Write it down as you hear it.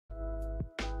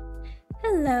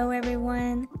Hello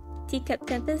everyone, Teacup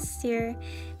Tempest here,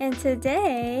 and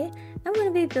today I'm going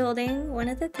to be building one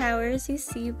of the towers you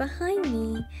see behind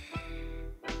me.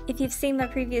 If you've seen my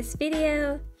previous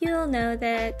video, you'll know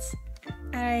that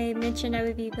I mentioned I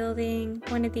would be building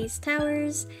one of these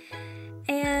towers,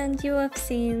 and you have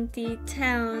seen the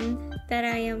town that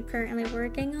I am currently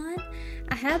working on.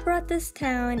 I have brought this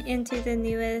town into the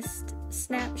newest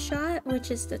Snapshot,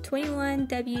 which is the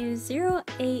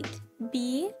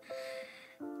 21W08B,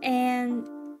 and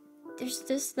there's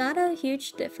just not a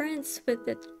huge difference with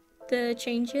the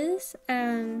changes.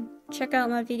 Check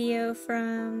out my video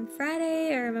from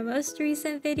Friday, or my most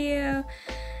recent video,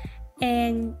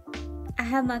 and I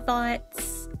have my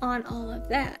thoughts on all of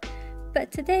that.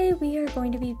 But today we are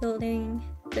going to be building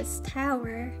this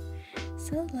tower,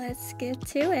 so let's get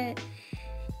to it.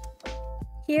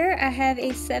 Here I have a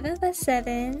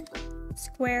 7x7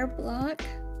 square block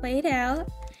laid out,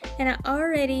 and I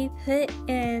already put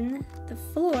in the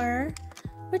floor,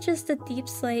 which is the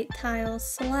Deepslate tile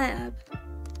slab.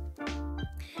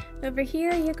 Over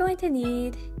here you're going to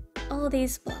need all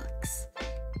these blocks.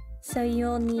 So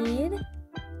you'll need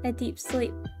a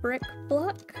Deepslate brick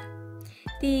block,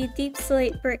 the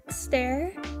Deepslate brick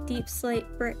stair,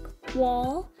 Deepslate brick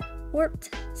wall,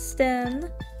 warped stem,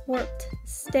 warped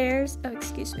stairs,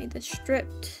 the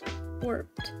stripped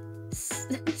warped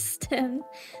stem,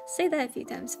 say that a few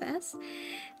times fast,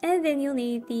 and then you'll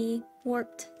need the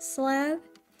warped slab,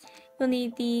 you'll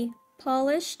need the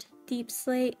polished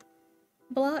Deepslate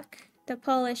block, the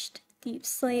polished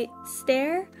Deepslate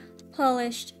stair,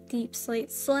 polished Deepslate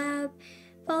slab,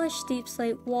 polished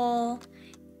Deepslate wall,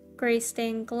 gray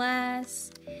stained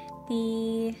glass,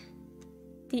 the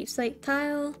Deepslate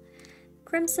tile,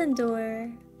 crimson door,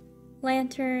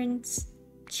 lanterns,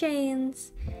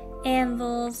 chains,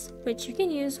 anvils, which you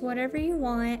can use whatever you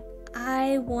want.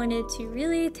 I wanted to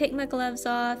really take my gloves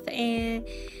off and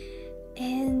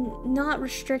not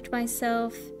restrict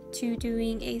myself to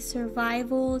doing a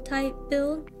survival type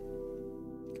build.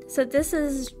 So this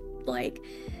is like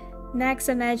max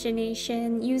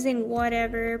imagination, using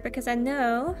whatever, because I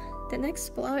know the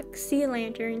next block, sea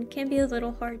lantern, can be a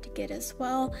little hard to get as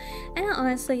well, and I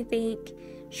honestly think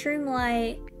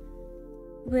shroomlight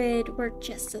would work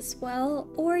just as well,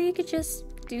 or you could just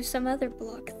do some other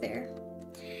block there.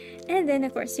 And then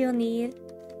of course you'll need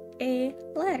a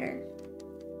ladder.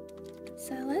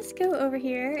 So let's go over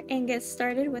here and get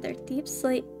started with our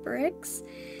Deepslate bricks.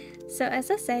 So as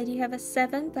I said, you have a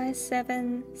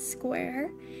 7x7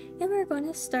 square, and we're going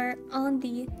to start on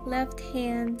the left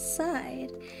hand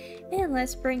side, and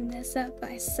let's bring this up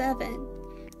by 7.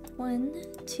 1,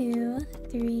 2,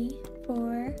 3,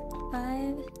 4,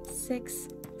 5, 6,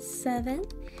 7.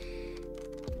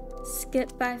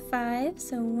 Skip by 5,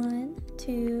 so 1,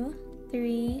 2,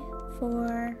 3,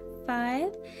 4,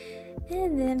 5,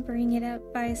 and then bring it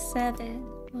up by 7.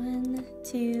 1,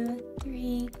 2,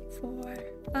 3, 4,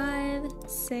 5,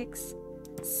 6,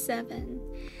 7.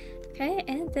 Okay,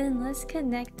 and then let's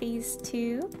connect these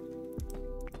two,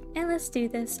 and let's do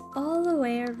this all the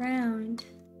way around.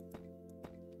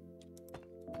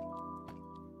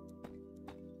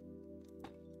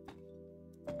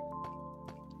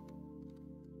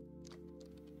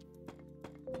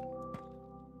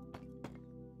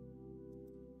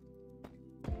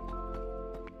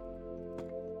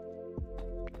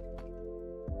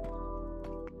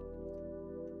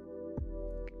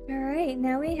 Alright,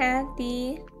 now we have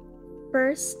the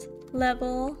first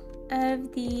level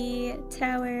of the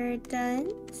tower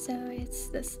done. So it's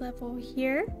this level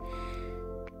here.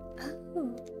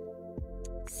 Oh,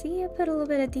 see, I put a little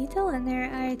bit of detail in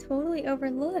there I totally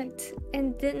overlooked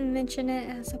and didn't mention it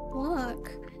as a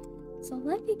block. So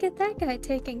let me get that guy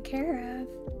taken care of.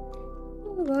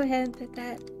 We'll go ahead and put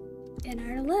that in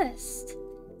our list.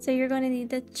 So you're going to need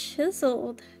the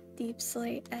chiseled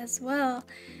Deepslate as well.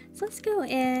 So let's go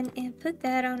in and put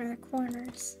that on our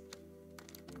corners.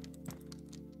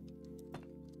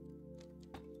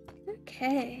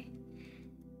 Okay,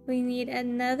 we need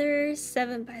another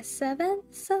 7x7,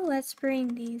 so let's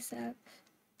bring these up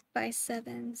by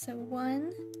 7. So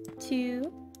 1,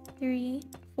 2, 3,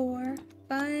 4,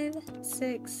 5,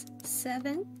 6,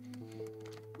 7,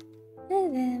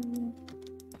 and then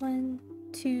 1,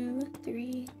 2,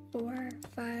 3, 4,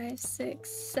 5, 6,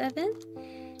 7,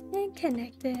 and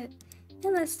connect it.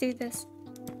 And let's do this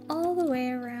all the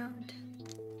way around.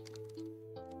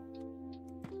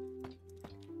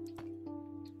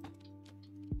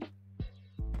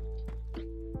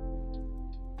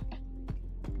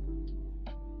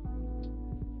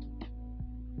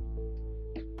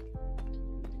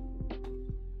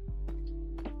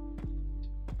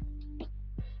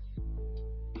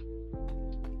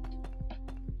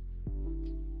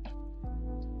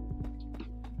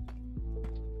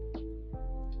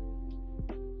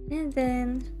 And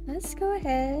then let's go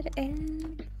ahead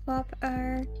and plop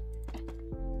our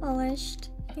polished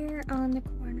here on the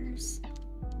corners.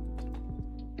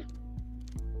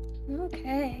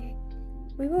 Okay,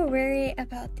 we will worry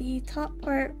about the top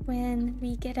part when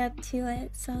we get up to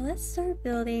it. So let's start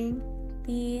building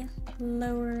the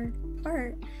lower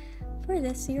part. For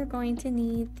this, you're going to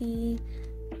need the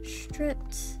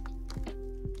stripped,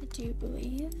 I do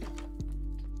believe.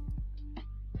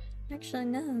 Actually,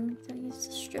 no, don't use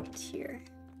the stripped here.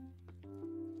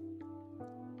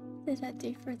 What did that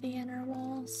do for the inner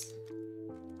walls?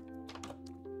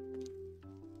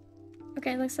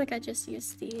 Okay, looks like I just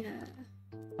used the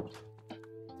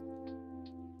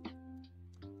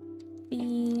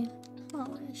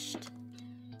polished.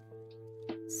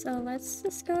 So let's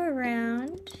just go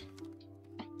around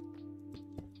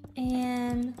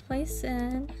and place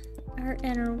in our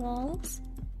inner walls.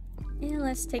 And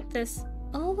let's take this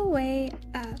all the way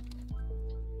up.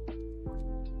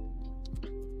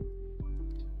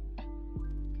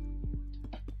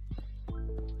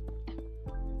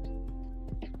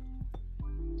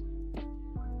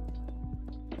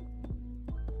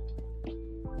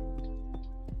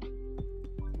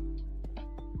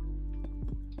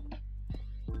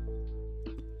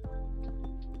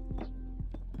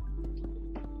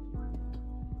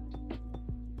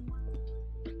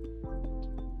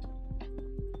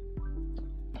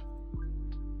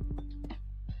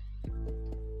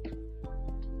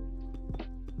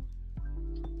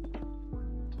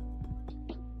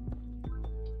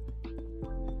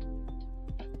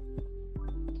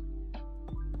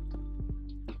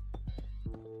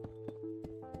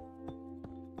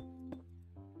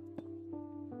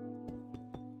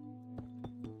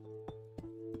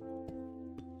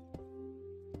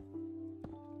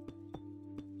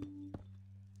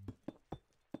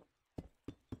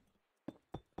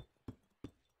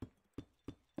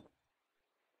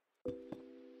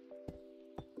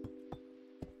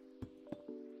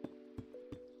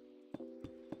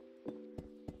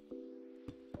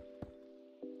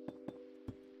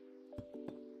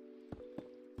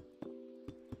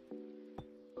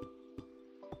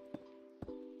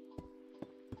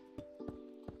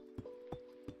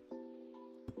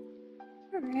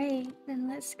 Alright, then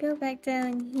let's go back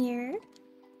down here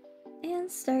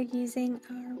and start using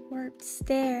our warped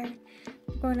stair.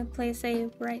 We're going to place a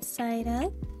right side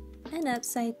up and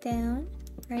upside down,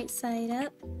 right side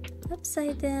up,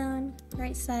 upside down,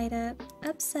 right side up,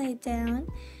 upside down,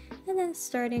 and then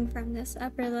starting from this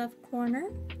upper left corner,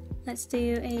 let's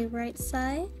do a right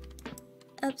side,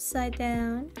 upside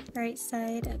down, right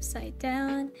side, upside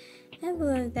down, and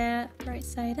below that, right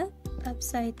side up,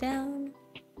 upside down,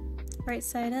 right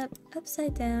side up,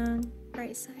 upside down,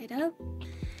 right side up.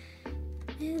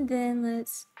 And then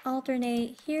let's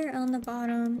alternate here on the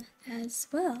bottom as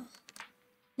well.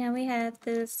 Now we have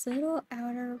this little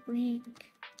outer ring.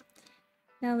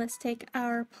 Now let's take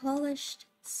our polished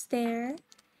stair,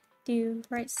 do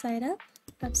right side up,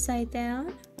 upside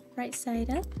down, right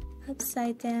side up,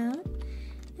 upside down,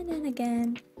 and then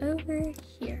again over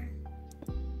here.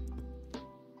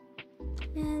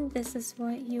 And this is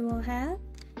what you will have.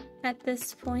 At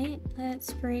this point,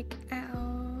 let's break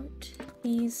out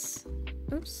these.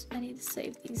 Oops, I need to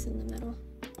save these in the middle.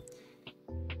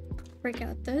 Break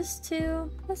out those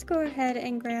two. Let's go ahead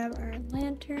and grab our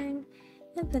lantern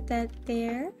and put that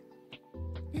there.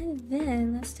 And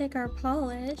then let's take our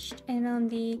polished and on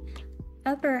the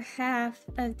upper half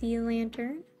of the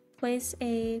lantern, place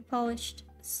a polished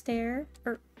slab.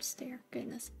 And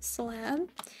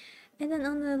then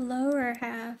on the lower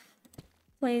half,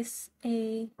 place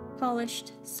a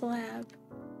polished slab.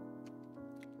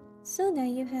 So now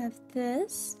you have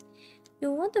this.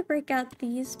 You'll want to break out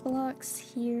these blocks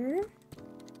here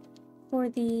for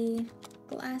the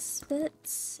glass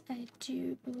bits, I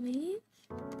do believe.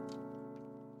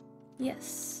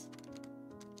 Yes.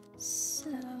 So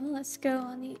let's go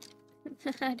on the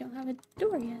I don't have a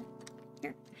door yet.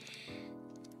 Here.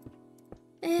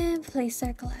 And place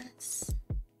our glass.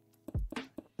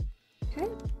 Okay.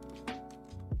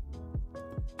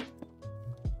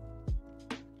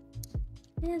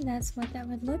 And that's what that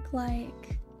would look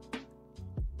like.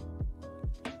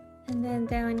 And then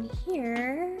down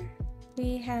here,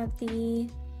 we have the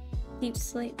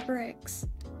Deepslate bricks.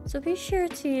 So be sure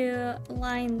to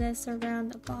line this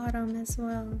around the bottom as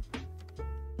well.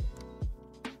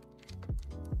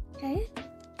 Okay,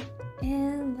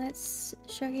 and let's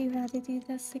show you how to do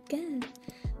this again.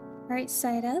 Right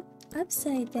side up,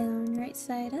 upside down, right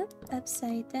side up,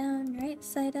 upside down, right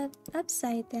side up,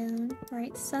 upside down,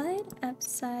 right side,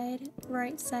 upside,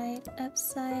 right side,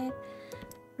 upside,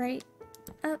 right,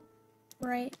 up,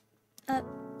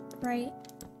 right,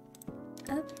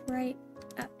 up, right,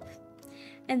 up.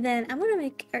 And then I'm gonna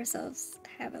make ourselves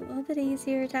have a little bit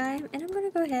easier time, and I'm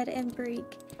gonna go ahead and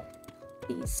break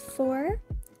these 4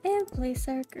 and place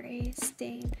our gray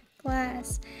stained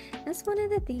glass. That's one of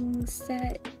the things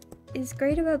that is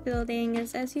great about building,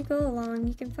 is as you go along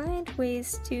you can find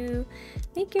ways to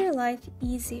make your life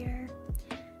easier.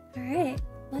 Alright,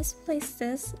 let's place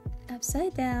this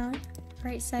upside down,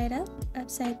 right side up,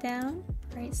 upside down,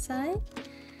 right side,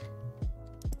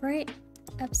 right,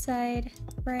 upside,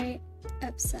 right,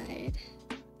 upside.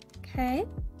 Okay,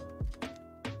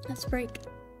 let's break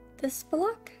this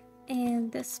block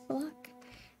and this block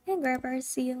and grab our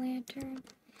sea lantern.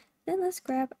 Then let's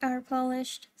grab our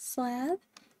polished slab,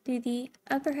 do the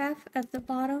upper half of the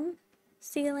bottom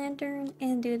sea lantern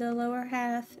and do the lower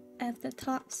half of the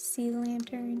top sea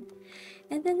lantern.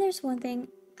 And then there's one thing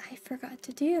I forgot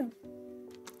to do,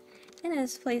 and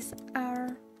it's place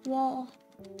our wall.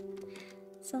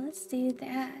 So let's do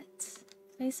that.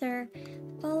 Place our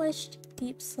polished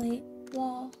deep slate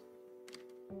wall.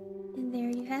 And there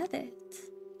you have it.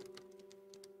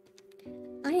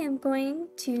 I am going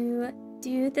to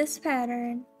do this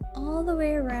pattern all the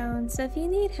way around, so if you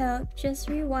need help, just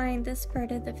rewind this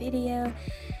part of the video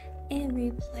and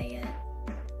replay it.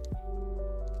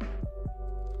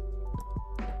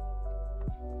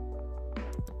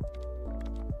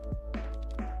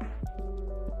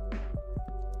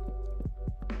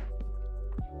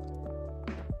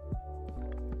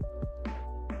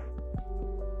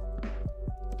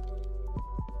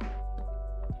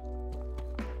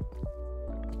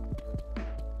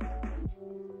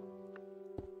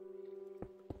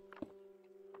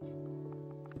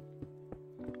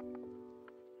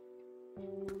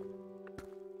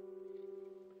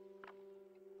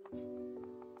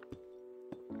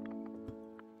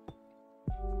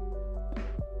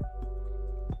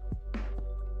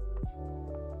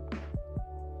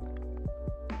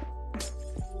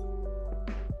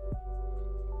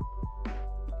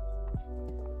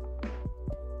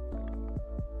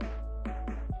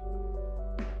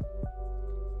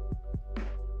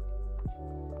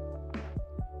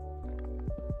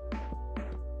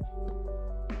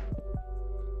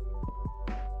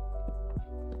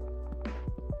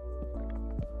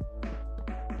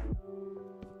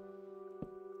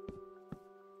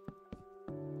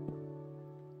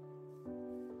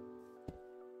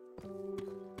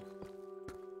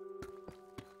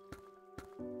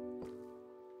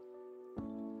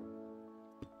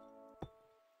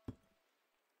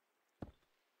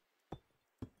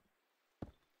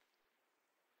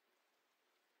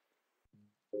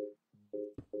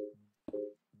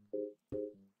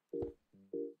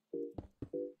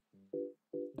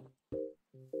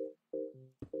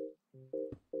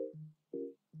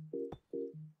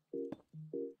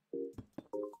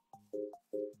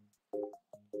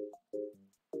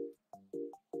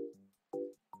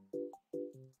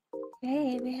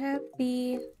 Okay, we have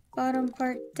the bottom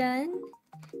part done.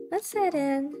 Let's add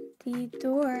in the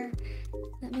door.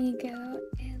 Let me go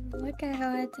and look at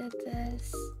how I did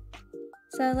this.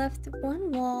 So I left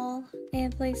one wall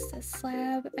and placed a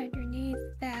slab underneath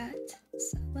that.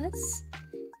 So let's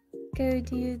go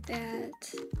do that.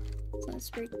 So let's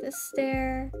break this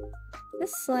stair,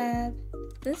 this slab,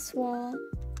 this wall,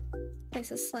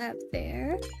 place a slab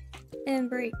there, and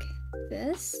break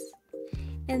this.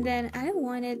 And then I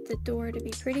wanted the door to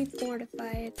be pretty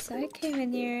fortified, so I came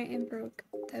in here and broke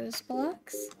those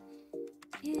blocks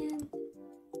and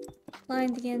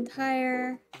lined the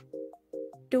entire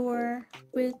door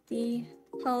with the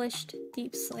polished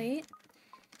deep slate.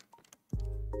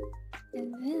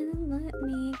 And then let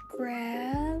me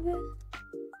grab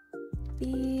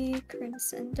the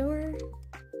crimson door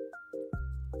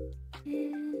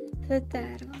and put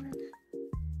that on.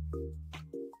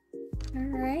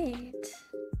 Alright.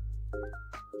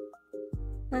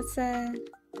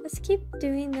 Let's keep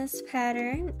doing this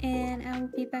pattern, and I will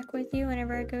be back with you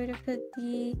whenever I go to put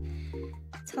the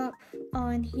top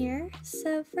on here.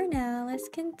 So for now, let's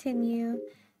continue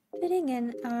putting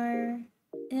in our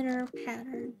inner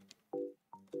pattern.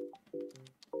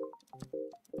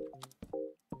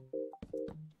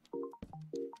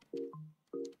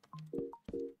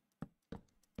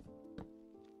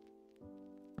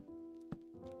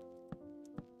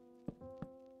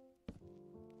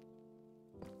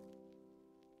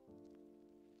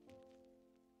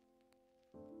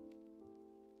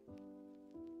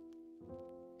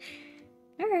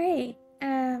 Alright,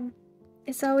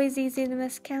 it's always easy to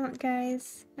miscount,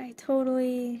 guys. I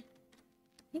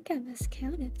think I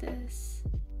miscounted this.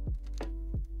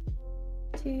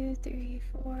 2, 3,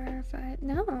 4, 5,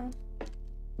 no.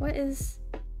 What is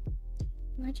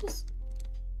Am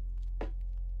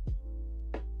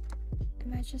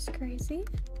I just crazy?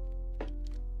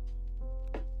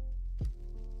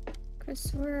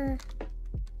 Cause we're...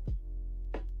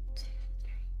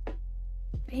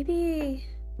 Maybe...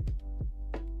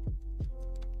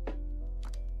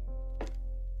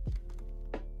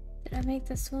 Did I make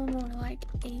this one more like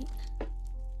 8?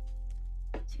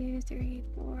 2, 3,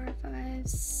 4, 5,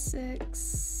 6,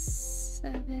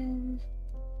 7...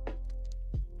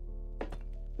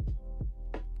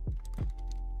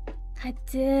 I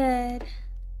did.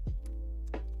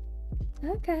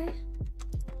 Okay.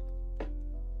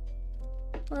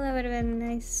 Well, that would have been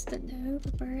nice to know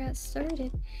before I got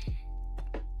started.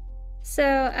 So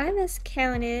I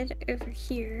miscounted over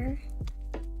here,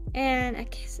 and I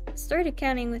started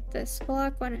counting with this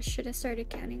block when I should have started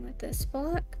counting with this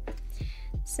block.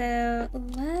 So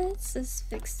let's just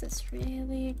fix this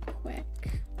really quick.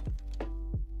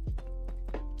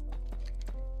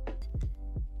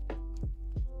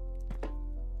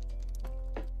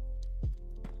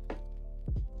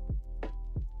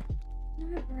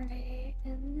 Alright,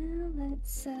 and now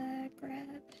let's grab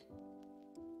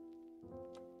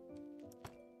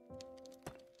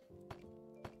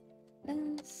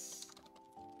this.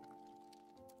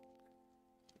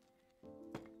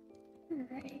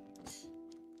 Alright.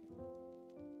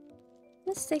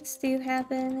 Mistakes do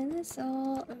happen, and it's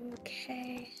all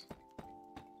okay.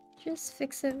 Just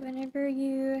fix it whenever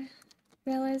you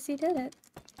realize you did it.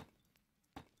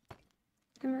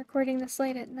 I'm recording this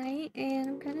late at night, and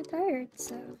I'm kind of tired,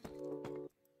 so...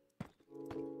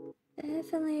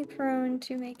 Definitely prone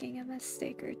to making a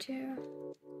mistake or two.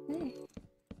 Hey.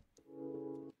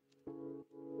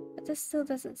 But this still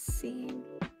doesn't seem...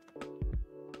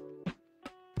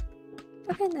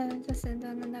 Okay, no, it doesn't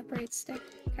on an upright stick.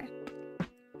 Okay.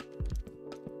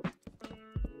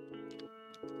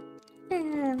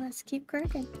 And let's keep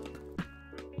cracking.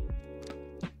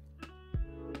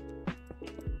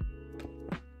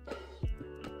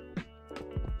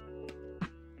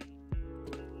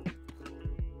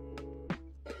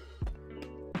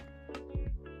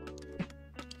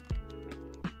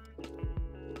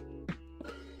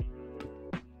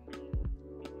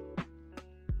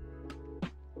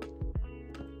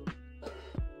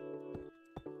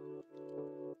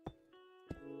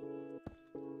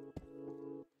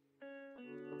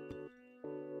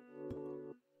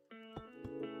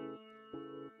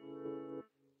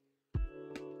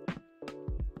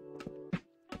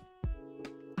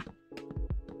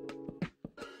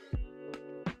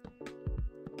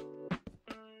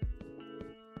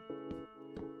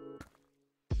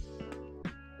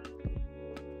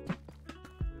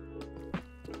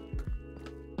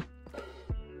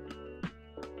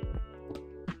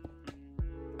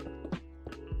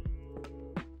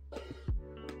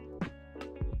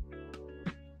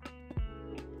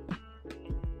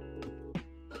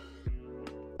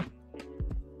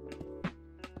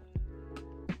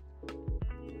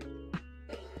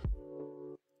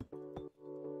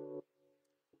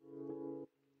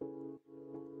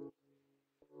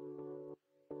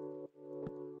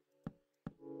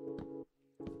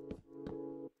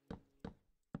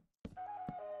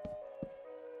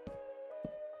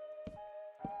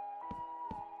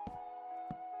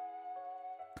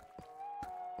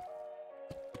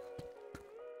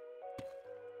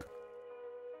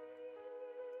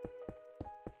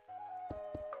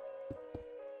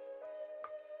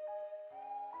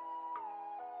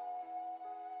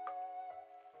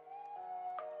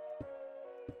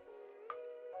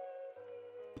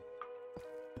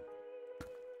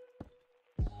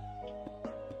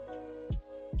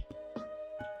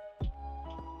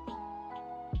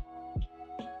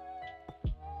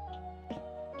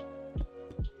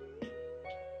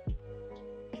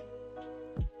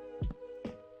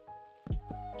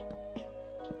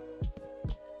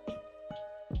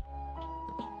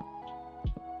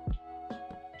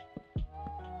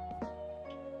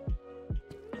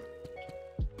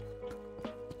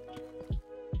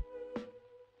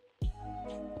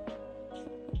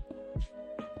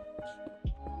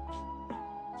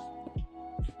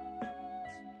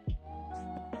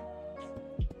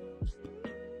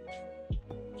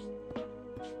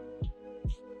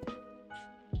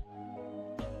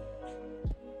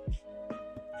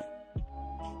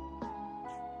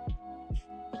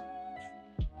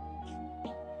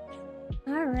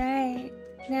 Alright,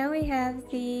 now we have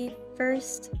the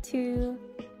first two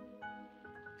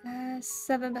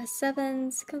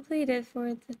 7x7s completed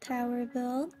for the tower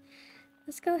build.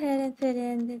 Let's go ahead and fit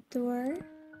in the door.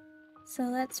 So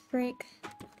let's break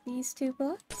these 2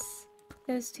 blocks,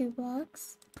 those 2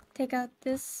 blocks, take out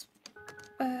this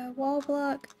wall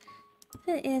block,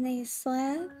 put in a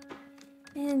slab,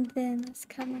 and then let's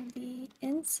come on the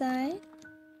inside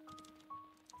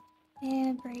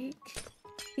and break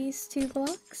these 2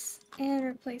 blocks and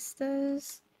replace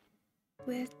those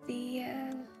with the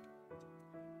if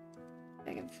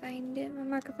I can find it, my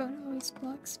microphone always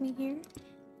blocks me here,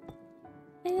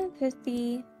 and put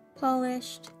the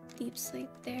polished Deepslate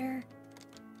there.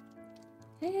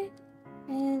 Okay,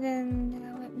 and then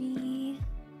now let me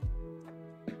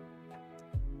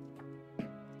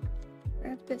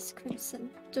grab this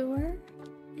crimson door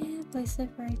and place it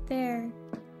right there.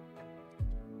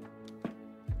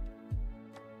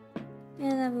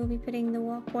 And I will be putting the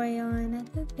walkway on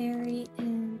at the very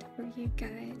end for you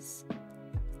guys,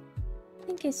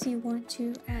 in case you want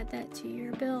to add that to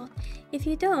your build. If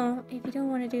you don't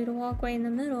want to do the walkway in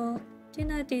the middle, do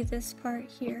not do this part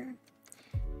here.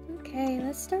 Okay,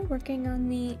 let's start working on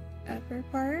the upper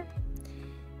part.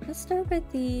 Let's start with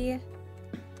the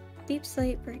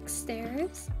Deepslate brick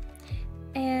stairs,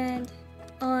 and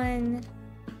on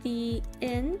the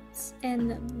ends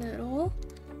and the middle,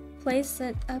 place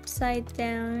an upside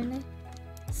down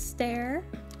stair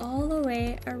all the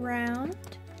way around.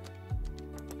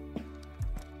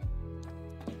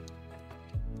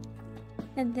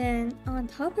 And then on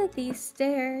top of these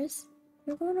stairs,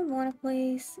 you're going to want to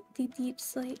place the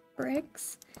Deepslate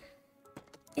bricks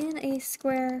in a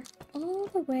square all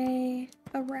the way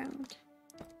around.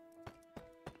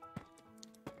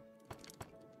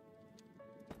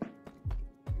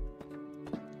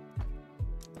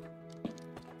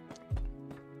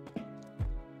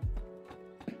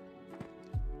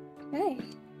 Okay.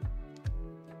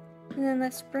 And then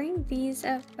let's bring these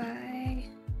up by,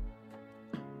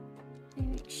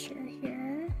 make sure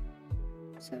here.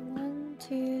 So 1,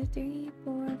 2, 3,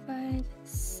 4, 5,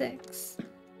 6.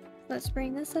 Let's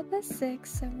bring this up at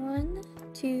 6. So 1,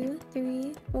 2,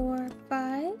 3, 4,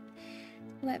 5.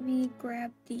 Let me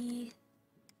grab the,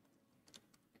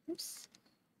 oops,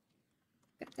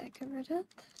 got that covered up.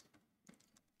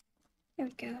 There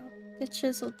we go. The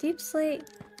chisel Deepslate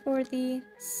for the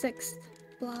 6th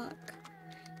block.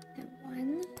 And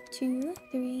 1, 2,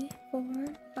 3, 4,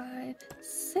 5,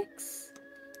 6.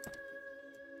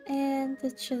 And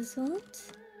the chiseled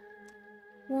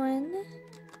 1,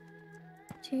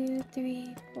 2,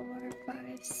 3, 4,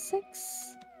 5,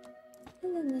 6.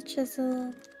 And then the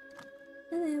chisel.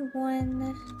 And then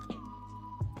 1,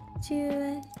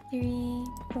 2, 3,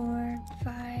 4,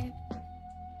 5,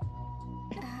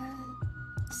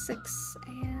 6,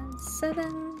 and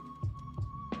 7.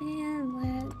 And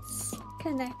let's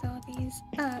connect all these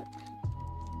up.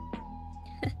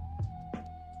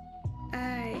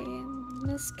 I am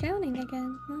miscounting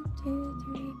again. 1, 2,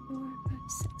 3, 4, 5,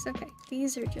 6. Okay,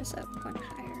 these are just up one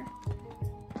higher.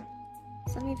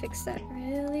 So let me fix that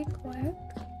really quick.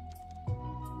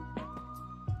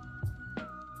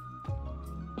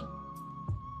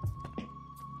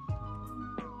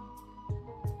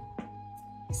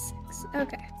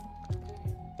 Okay.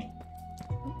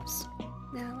 Oops.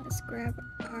 Now let's grab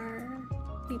our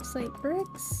Deepslate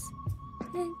bricks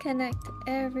and connect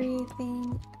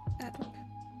everything up.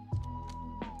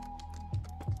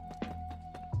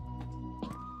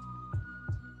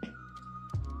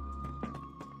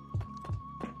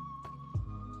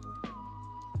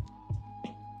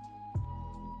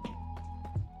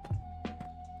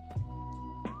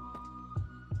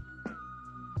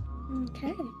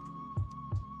 Okay.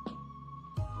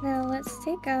 Now let's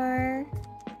take our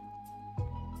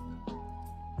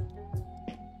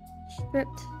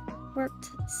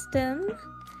warped stem,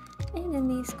 and in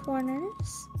these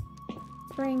corners,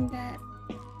 bring that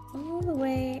all the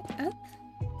way up,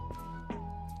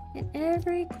 in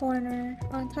every corner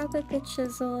on top of the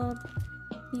chiseled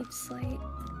Deepslate.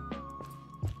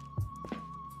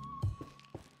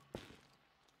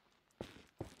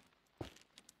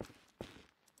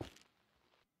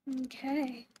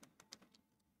 Okay.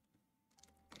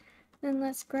 Then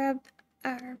let's grab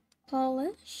our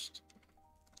polished,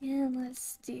 and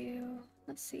let's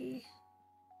see.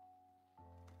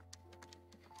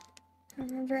 I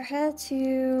remember I had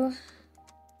to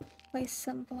place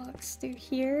some blocks through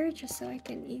here just so I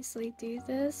can easily do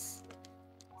this.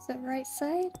 So right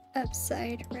side,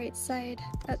 upside, right side,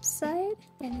 upside,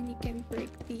 and then you can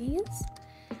break these.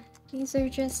 These are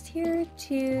just here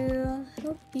to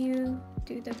help you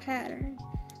do the pattern.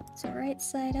 So right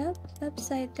side up,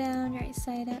 upside down, right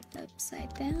side up,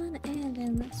 upside down, and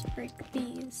then let's break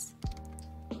these.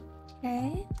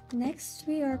 Okay, next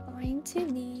we are going to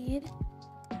need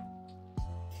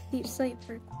Deepslate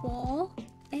brick wall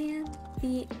and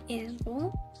the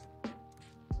anvil.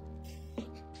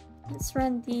 Let's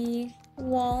run the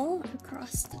wall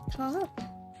across the top.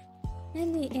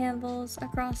 and the anvils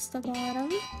across the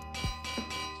bottom.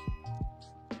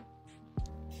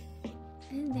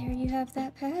 And there you have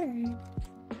that pattern.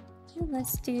 And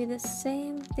let's do the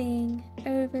same thing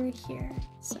over here.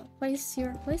 So place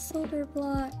your placeholder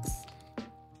blocks,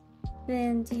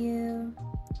 then do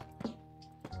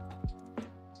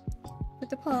with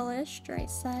the polished right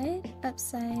side,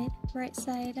 upside, right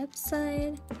side,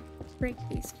 upside, break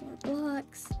these 4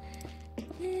 blocks,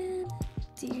 and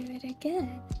do it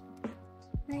again.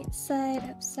 Right side,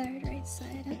 upside, right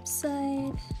side,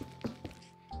 upside.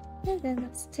 And then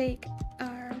let's take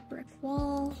our brick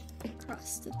wall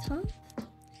across the top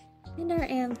and our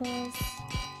anvils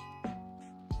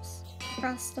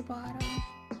across the bottom.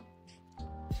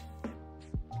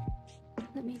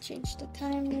 Let me change the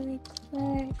time really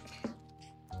quick.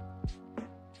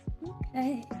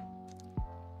 Okay.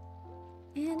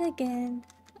 And again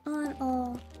on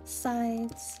all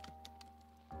sides.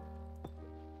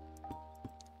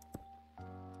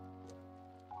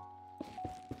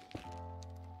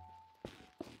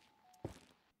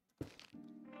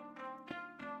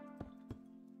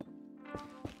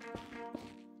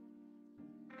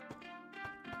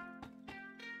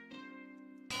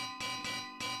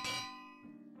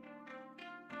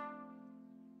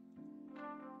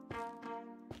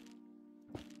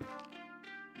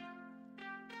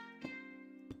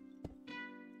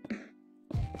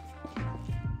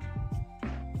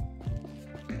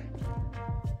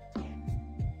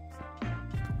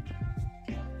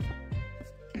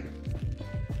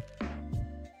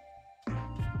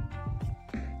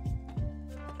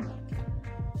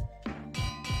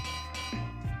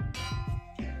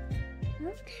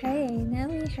 Okay, now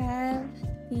we have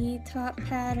the top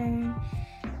pattern.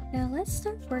 Now let's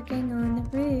start working on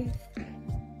the roof.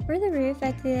 For the roof,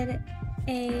 I did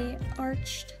a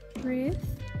arched roof.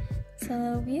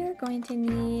 So we are going to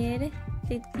need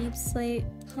the Deepslate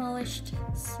polished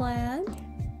slab.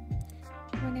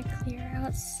 I'm going to clear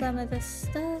out some of the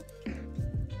stuff.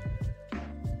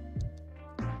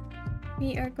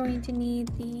 We are going to need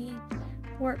the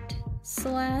warped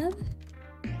slab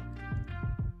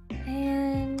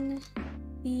and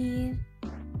the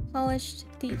polished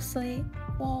Deepslate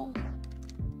wall.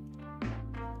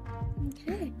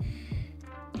 Okay,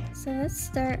 so let's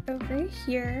start over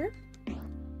here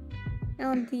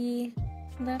on the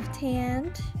left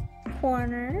hand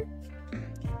corner.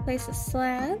 Place a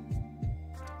slab,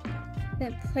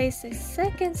 then place a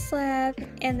second slab,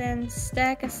 and then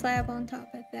stack a slab on top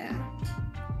of that.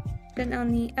 Then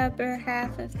on the upper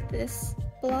half of this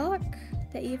block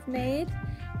that you've made,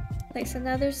 place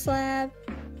another slab,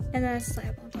 and then a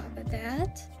slab on top of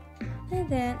that. And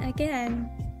then again,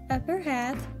 upper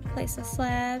half, place a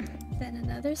slab, then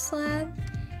another slab,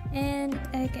 and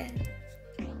again.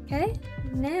 Okay,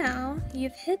 now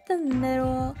you've hit the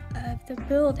middle of the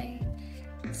building.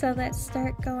 So let's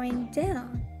start going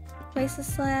down. Place a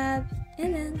slab,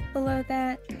 and then below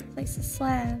that, place a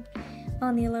slab.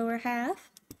 On the lower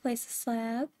half, place a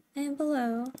slab, and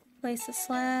below, place a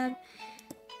slab,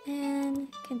 and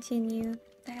continue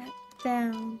that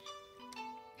down.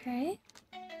 Okay,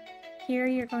 here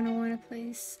you're going to want to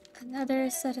place another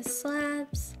set of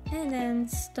slabs and then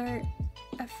start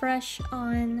afresh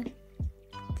on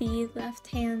the left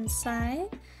hand side.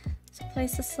 So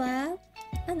place a slab,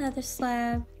 another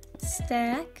slab,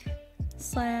 stack,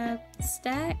 slab,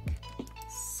 stack,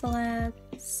 slab,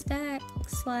 stack,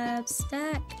 slab,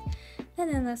 stack,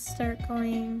 and then let's start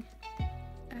going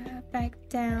back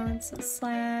down. So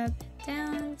slab,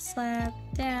 down, slab,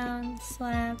 down,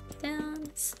 slab, down,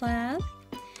 slab.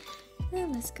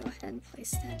 And let's go ahead and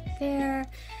place that there.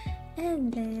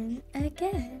 And then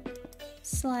again,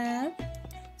 slab,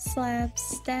 slab,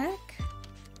 stack,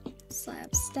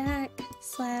 slab, stack,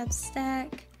 slab,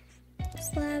 stack,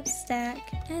 slab,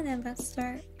 stack, and then let's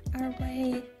start our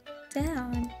way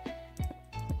down.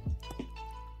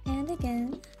 And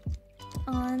again,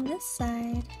 on this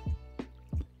side.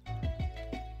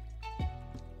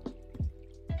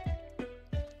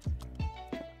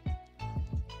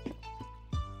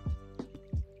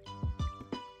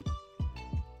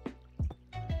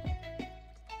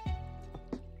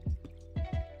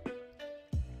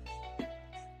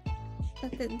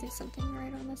 That didn't do something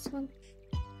right on this one.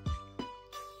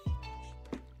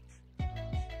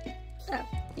 Oh,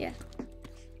 yeah.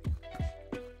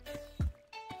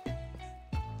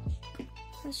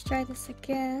 Let's try this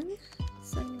again.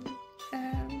 So,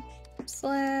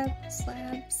 slab,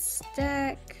 slab,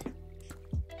 stack,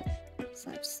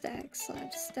 slab, stack,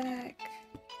 slab, stack.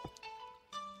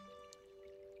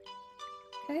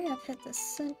 Okay, I've hit the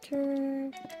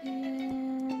center,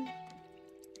 and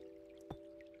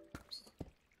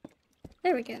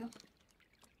there we go.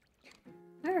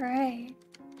 Alright.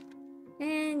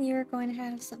 And you're going to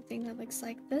have something that looks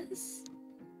like this.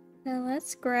 Now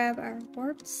let's grab our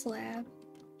warped slab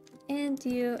and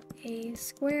do a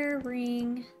square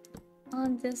ring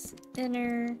on this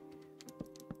inner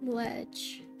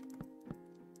ledge.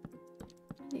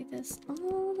 Do this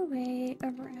all the way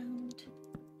around.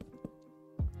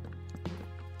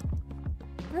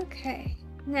 Okay,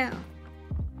 now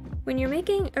when you're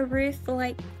making a roof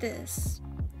like this,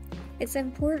 it's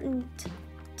important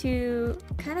to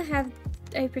kind of have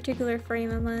a particular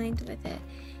frame of mind with it.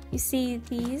 You see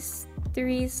these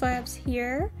 3 slabs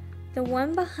here? The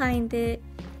one behind it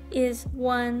is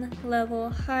 1 level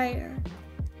higher.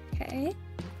 Okay,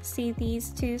 see these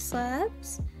 2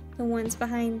 slabs? The ones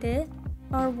behind it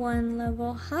are 1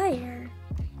 level higher.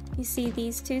 You see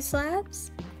these 2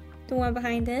 slabs? The one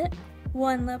behind it,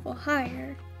 1 level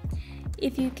higher.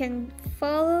 If you can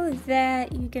follow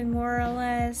that, you can more or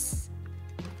less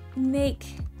make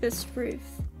this roof.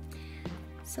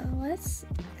 So let's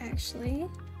actually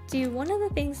do one of the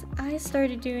things I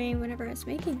started doing whenever I was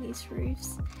making these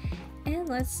roofs. And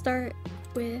let's start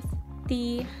with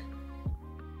the,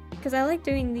 because I like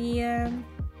doing the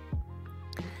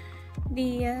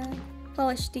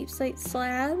polished deepslate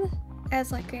slab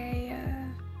as like a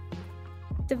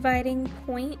dividing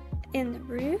point in the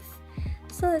roof.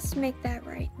 So let's make that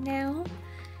right now.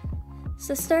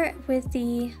 So start with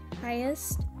the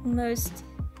highest, most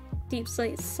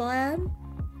deepslate slab.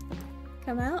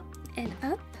 Come out and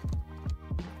up,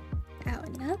 out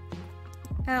and up,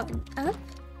 out and up.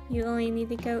 You only need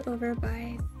to go over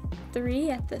by 3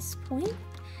 at this point,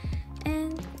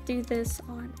 and do this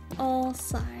on all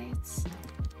sides.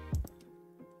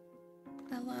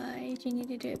 I lied, you need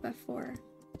to do it by 4.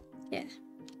 Yeah,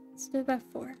 let's do it by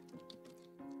 4.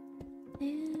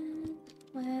 And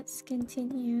let's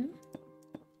continue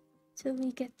till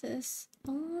we get this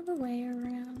all the way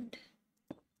around.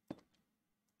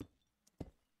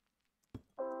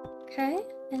 Okay,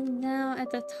 and now at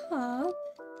the top,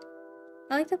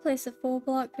 I like to place a full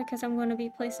block because I'm going to be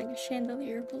placing a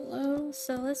chandelier below.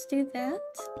 So let's do that,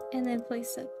 and then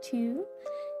place up 2.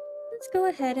 Let's go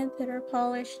ahead and put our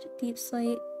polished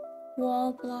deepslate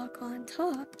wall block on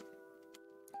top.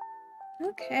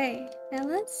 Okay, now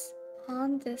let's,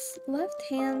 on this left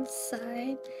hand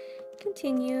side,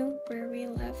 continue where we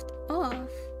left off.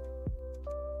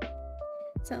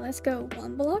 So let's go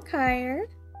 1 block higher.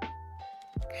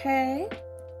 Okay,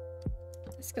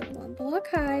 let's go 1 block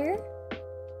higher.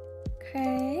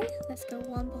 Okay, let's go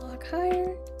 1 block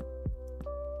higher.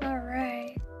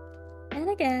 Alright, and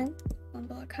again, 1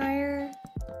 block higher,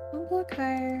 1 block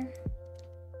higher,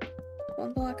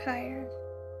 1 block higher,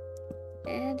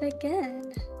 and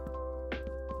again.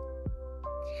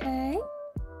 Okay,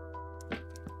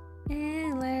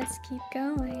 and let's keep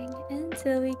going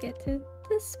until we get to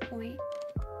this point.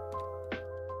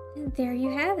 And there you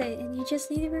have it, and you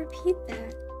just need to repeat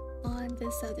that on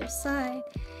this other side.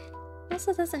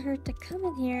 Also doesn't hurt to come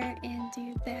in here and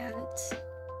do that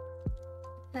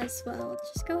as well.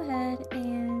 Just go ahead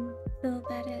and fill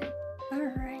that in.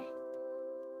 Alright.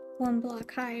 1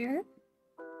 block higher.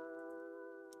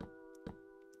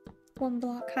 1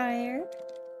 block higher.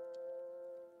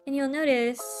 And you'll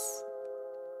notice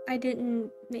I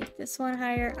didn't make this one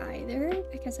higher either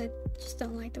because I just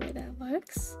don't like the way that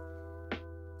looks.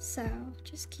 So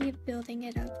just keep building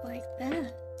it up like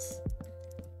that.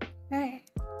 Okay.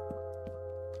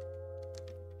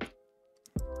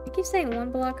 I keep saying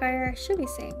 1 block higher. I should be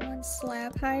saying 1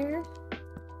 slab higher.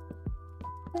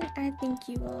 But I think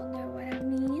you all know what I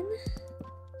mean.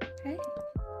 Okay.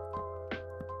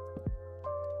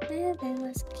 And then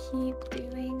let's keep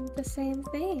doing the same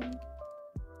thing.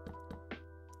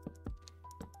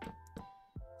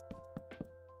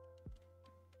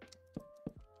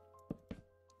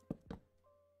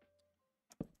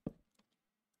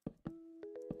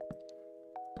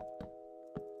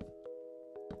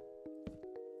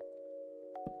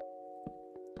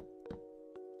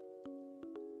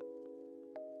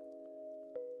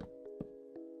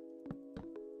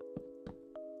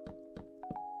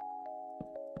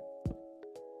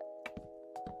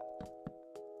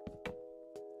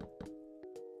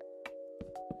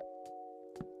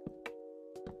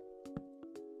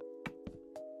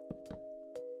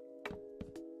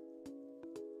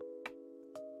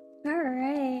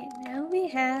 Alright, now we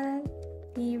have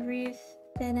the roof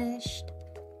finished.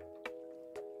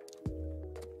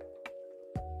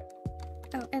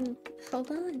 Oh, and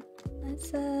hold on. Let's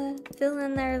fill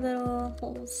in their little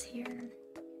holes here.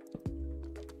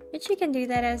 But you can do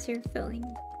that as you're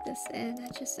filling this in. I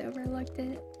just overlooked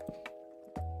it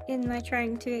in my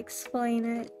trying to explain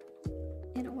it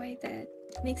in a way that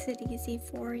Makes it easy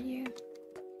for you.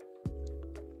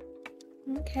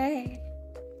 Okay.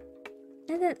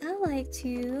 And then I like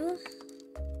to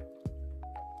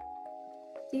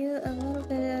do a little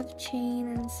bit of chain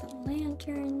and some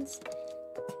lanterns.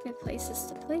 Good places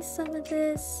to place some of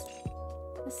this.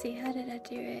 Let's see, how did I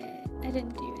do it? I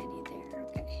didn't do any there,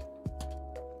 okay.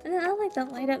 And then I like to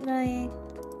light up my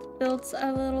builds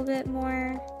a little bit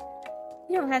more.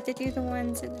 You don't have to do the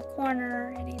ones in the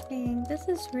corner or anything. This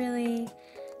is really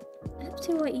up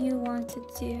to what you want to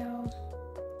do.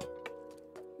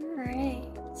 Alright.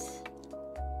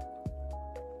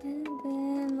 And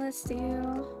then let's do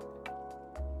a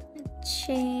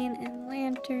chain and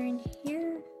lantern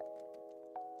here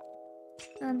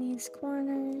on these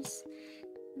corners.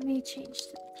 Let me change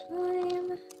the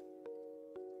time.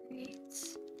 Great.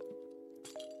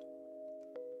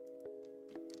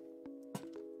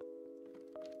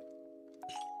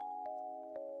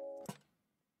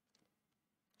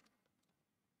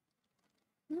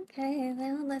 Okay,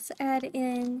 now let's add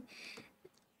in.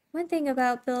 One thing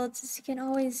about builds is you can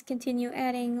always continue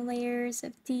adding layers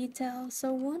of detail.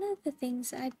 So one of the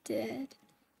things I did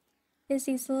is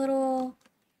these little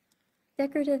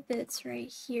decorative bits right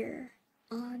here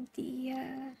on the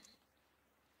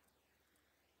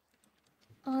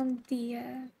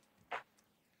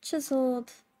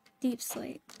chiseled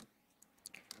Deepslate.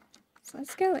 So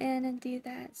let's go in and do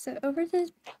that. So over the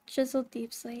chiseled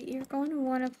Deepslate, you're going to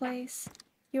want to place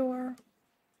your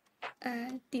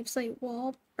Deepslate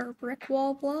wall or brick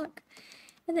wall block,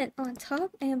 and then on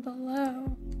top and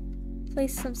below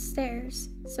place some stairs.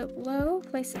 So below,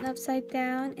 place an upside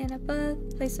down, and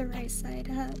above, place a right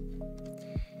side up.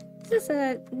 This is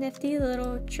a nifty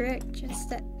little trick just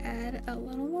to add a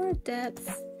little more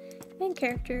depth and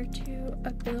character to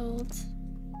a build.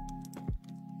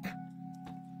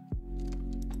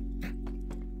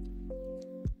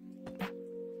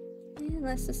 And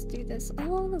let's just do this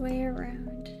all the way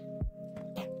around.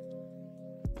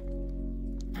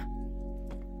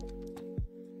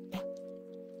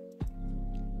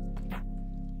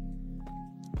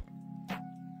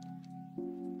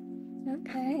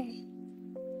 Okay.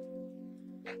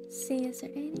 Let's see, is there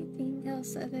anything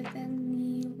else other than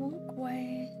the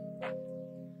walkway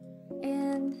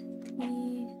and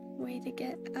the way to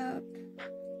get up?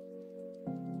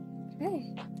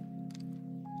 Okay.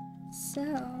 So,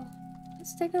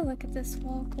 let's take a look at this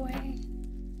walkway.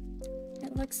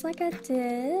 It looks like I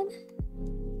did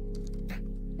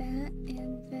that,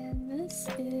 and then this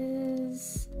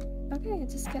is... Okay, I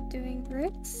just kept doing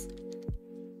bricks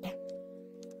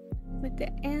with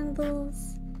the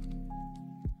anvils.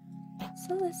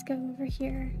 So let's go over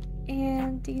here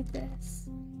and do this.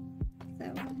 So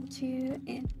 1, 2,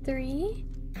 and 3,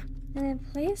 and then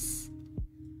place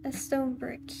a stone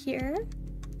brick here,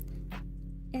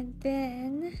 and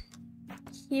then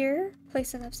here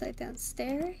place an upside down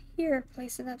stair, here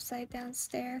place an upside down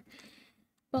stair,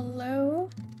 below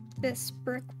this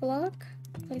brick block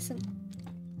place an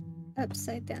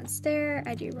upside down stair.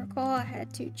 I do recall I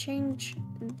had to change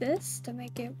this to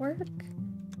make it work.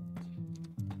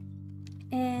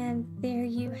 And there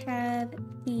you have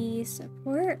the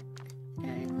support. Did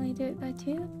I only do it by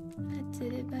 2? I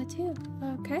did it by 2.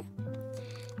 Okay.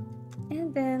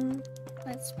 And then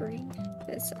let's bring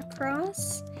this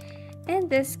across. And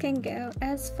this can go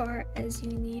as far as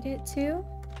you need it to.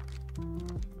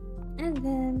 And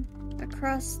then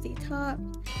across the top,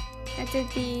 I did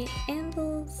the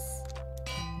anvils.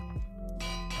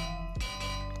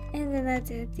 And then I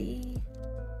did the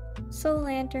soul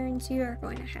lanterns. You are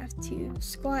going to have to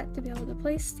squat to be able to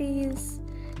place these.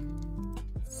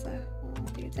 So I'll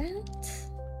do that.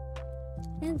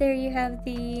 And there you have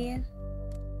the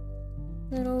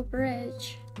little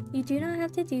bridge. You do not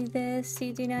have to do this.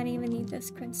 You do not even need this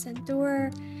crimson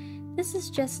door. This is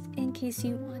just in case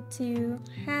you want to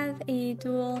have a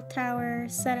dual tower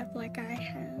set up like I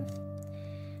have.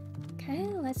 Okay,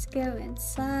 let's go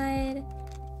inside.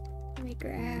 Let me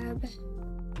grab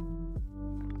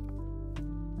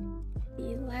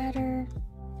the ladder.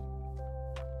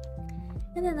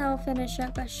 And then I'll finish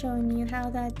up by showing you how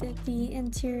that did the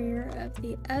interior of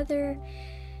the other.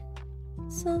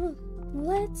 So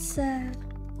let's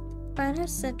find our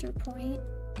center point,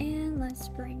 and let's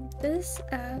bring this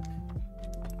up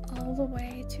all the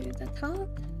way to the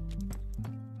top.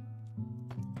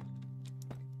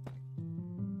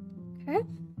 Okay.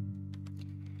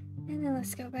 And then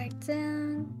let's go back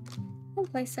down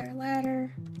and place our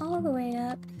ladder all the way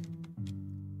up.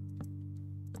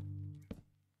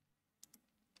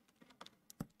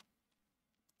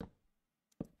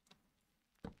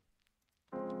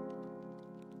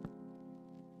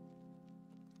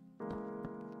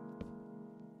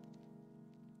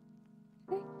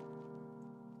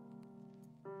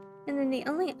 then the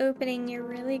only opening you're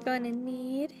really going to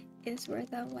need is where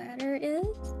the ladder is.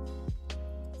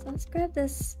 So let's grab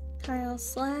this tile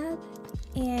slab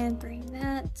and bring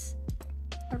that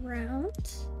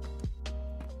around.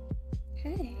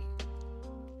 Okay.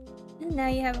 And now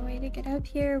you have a way to get up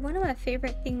here. One of my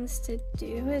favorite things to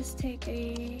do is take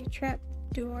a trap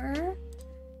door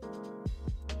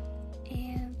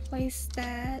and place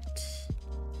that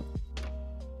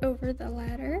over the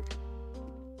ladder.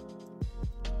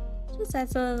 Just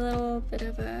adds a little bit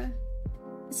of a...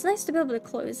 It's nice to be able to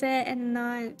close it and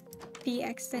not be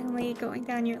accidentally going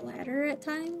down your ladder at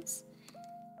times.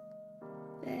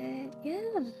 But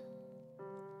yeah.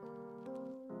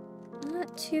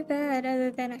 Not too bad,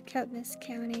 other than I kept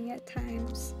miscounting at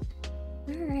times.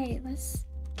 Alright, let's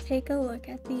take a look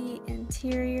at the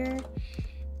interior.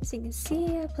 As you can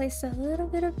see, I placed a little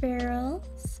bit of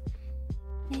barrels.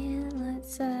 And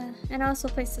let's, and I also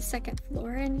placed the second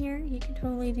floor in here. You can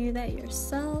totally do that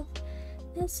yourself.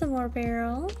 And some more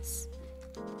barrels.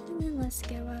 And then let's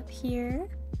go up here.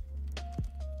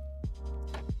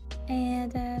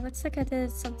 And looks like I did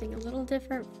something a little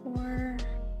different for...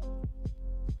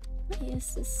 Why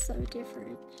is this so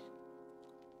different?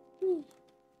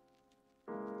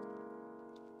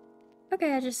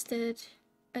 Okay, I just did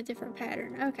a different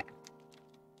pattern. Okay.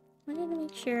 I wanted to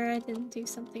make sure I didn't do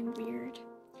something weird.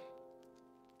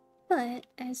 But,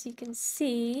 as you can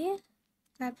see,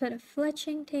 I put a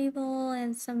fletching table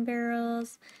and some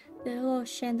barrels, the little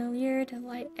chandelier to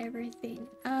light everything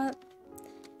up.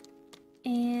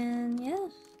 And yeah.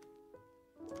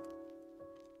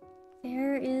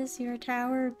 There is your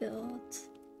tower built.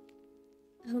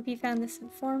 I hope you found this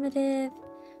informative.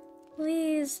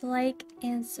 Please like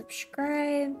and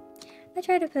subscribe. I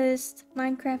try to post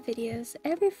Minecraft videos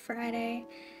every Friday,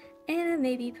 and I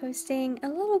may be posting a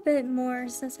little bit more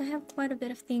since I have quite a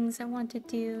bit of things I want to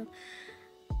do.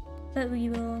 But we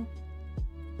will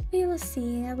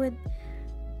see. I would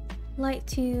like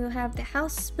to have the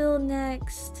house build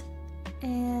next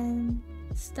and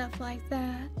stuff like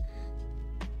that.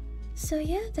 So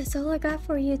yeah, that's all I got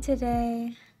for you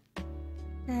today.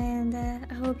 And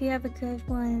I hope you have a good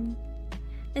one.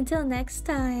 Until next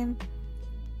time,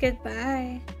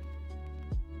 goodbye.